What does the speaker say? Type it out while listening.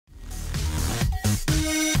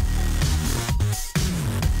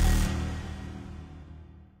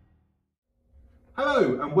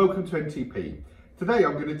Hello and welcome to NTP. Today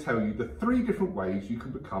I'm going to tell you the 3 different ways you can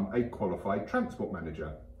become a qualified transport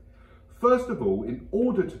manager. First of all, in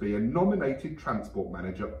order to be a nominated transport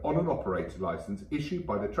manager on an operator licence issued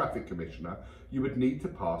by the Traffic Commissioner, you would need to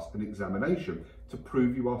pass an examination to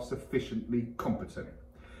prove you are sufficiently competent.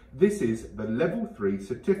 This is the Level 3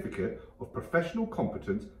 Certificate of Professional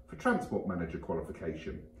Competence for Transport Manager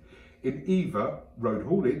qualification in either road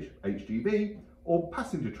haulage, HGV, or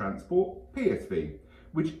passenger transport, PSV.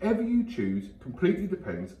 Whichever you choose completely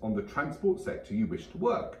depends on the transport sector you wish to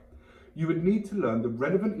work. You would need to learn the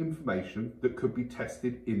relevant information that could be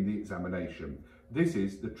tested in the examination. This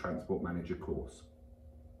is the Transport Manager course.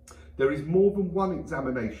 There is more than one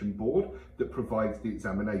examination board that provides the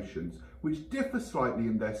examinations, which differ slightly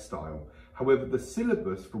in their style. However, the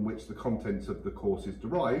syllabus from which the contents of the course is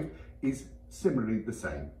derived is similarly the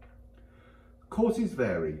same. Courses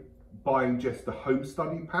vary, buying just the home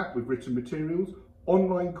study pack with written materials,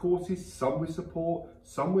 online courses, some with support,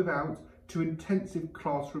 some without, to intensive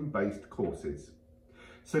classroom-based courses.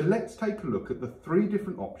 So let's take a look at the 3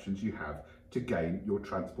 different options you have to gain your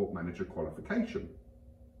Transport Manager qualification.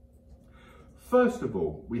 First of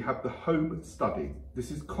all, we have the home study.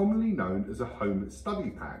 This is commonly known as a home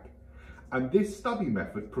study pack. And this study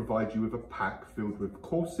method provides you with a pack filled with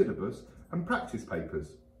course syllabus and practice papers.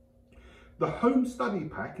 The home study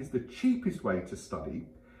pack is the cheapest way to study.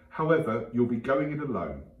 However, you'll be going it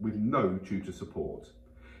alone with no tutor support.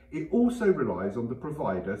 It also relies on the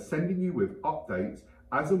provider sending you with updates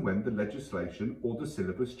as and when the legislation or the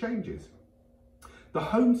syllabus changes. The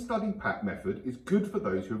home study pack method is good for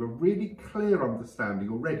those who have a really clear understanding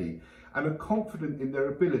already and are confident in their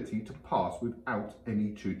ability to pass without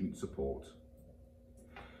any student support.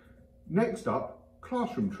 Next up,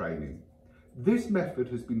 classroom training. This method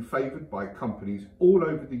has been favoured by companies all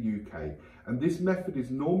over the UK, and this method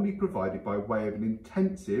is normally provided by way of an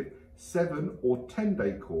intensive 7 or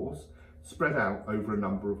 10-day course spread out over a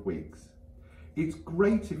number of weeks. It's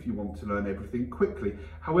great if you want to learn everything quickly,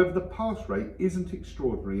 however the pass rate isn't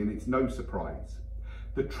extraordinary and it's no surprise.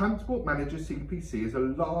 The Transport Manager CPC is a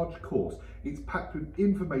large course. It's packed with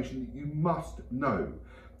information that you must know.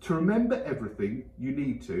 To remember everything you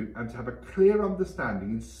need to and to have a clear understanding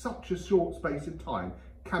in such a short space of time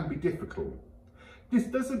can be difficult. This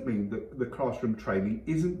doesn't mean that the classroom training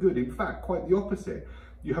isn't good. In fact, quite the opposite.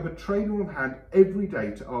 You have a trainer on hand every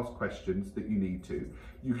day to ask questions that you need to.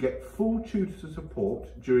 You get full tutor support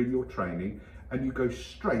during your training and you go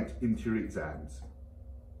straight into your exams.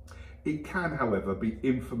 It can, however, be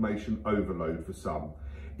information overload for some.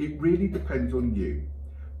 It really depends on you.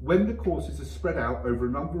 When the courses are spread out over a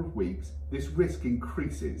number of weeks, this risk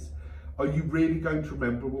increases. Are you really going to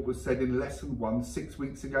remember what was said in lesson 1 6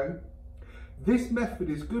 weeks ago? This method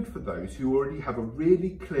is good for those who already have a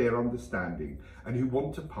really clear understanding and who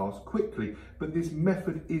want to pass quickly, but this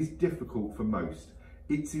method is difficult for most.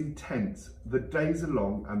 It's intense, the days are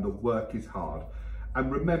long and the work is hard.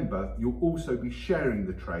 And remember, you'll also be sharing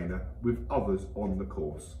the trainer with others on the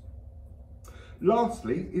course.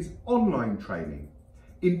 Lastly is online training.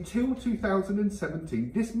 Until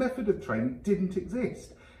 2017, this method of training didn't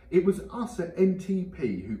exist. It was us at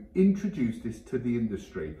NTP who introduced this to the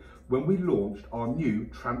industry when we launched our new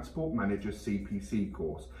Transport Manager CPC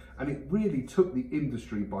course, and it really took the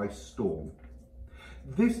industry by storm.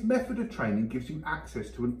 This method of training gives you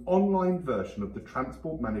access to an online version of the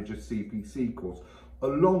Transport Manager CPC course,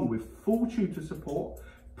 along with full tutor support,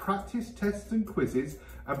 practice tests and quizzes,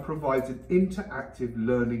 and provides an interactive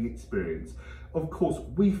learning experience. Of course,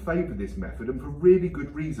 we favour this method and for really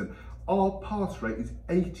good reason. Our pass rate is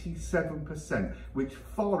 87%, which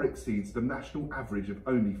far exceeds the national average of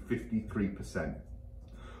only 53%.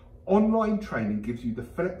 Online training gives you the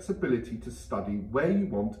flexibility to study where you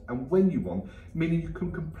want and when you want, meaning you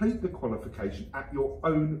can complete the qualification at your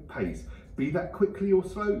own pace, be that quickly or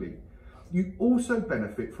slowly. You also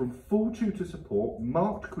benefit from full tutor support,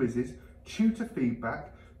 marked quizzes, tutor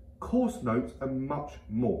feedback, course notes and much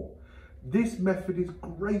more. This method is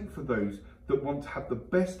great for those that want to have the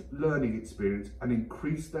best learning experience and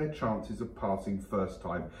increase their chances of passing first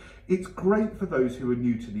time. It's great for those who are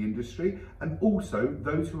new to the industry and also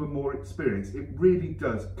those who are more experienced. It really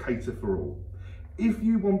does cater for all. If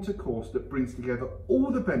you want a course that brings together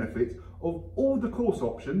all the benefits of all the course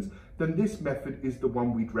options, then this method is the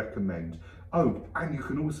one we'd recommend. Oh, and you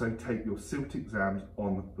can also take your CILT exams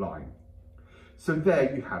online. So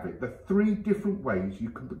there you have it, the 3 different ways you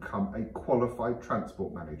can become a qualified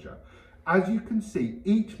transport manager. As you can see,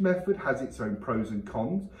 each method has its own pros and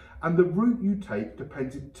cons, and the route you take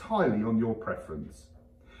depends entirely on your preference.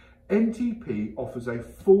 NTP offers a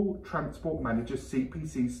full Transport Manager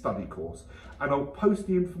CPC study course, and I'll post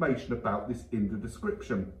the information about this in the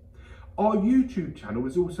description. Our YouTube channel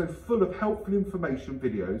is also full of helpful information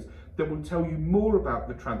videos that will tell you more about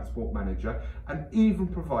the Transport Manager and even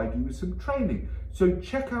provide you with some training. So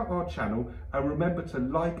check out our channel and remember to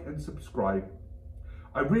like and subscribe.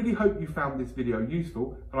 I really hope you found this video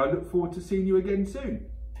useful, and I look forward to seeing you again soon.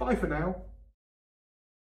 Bye for now.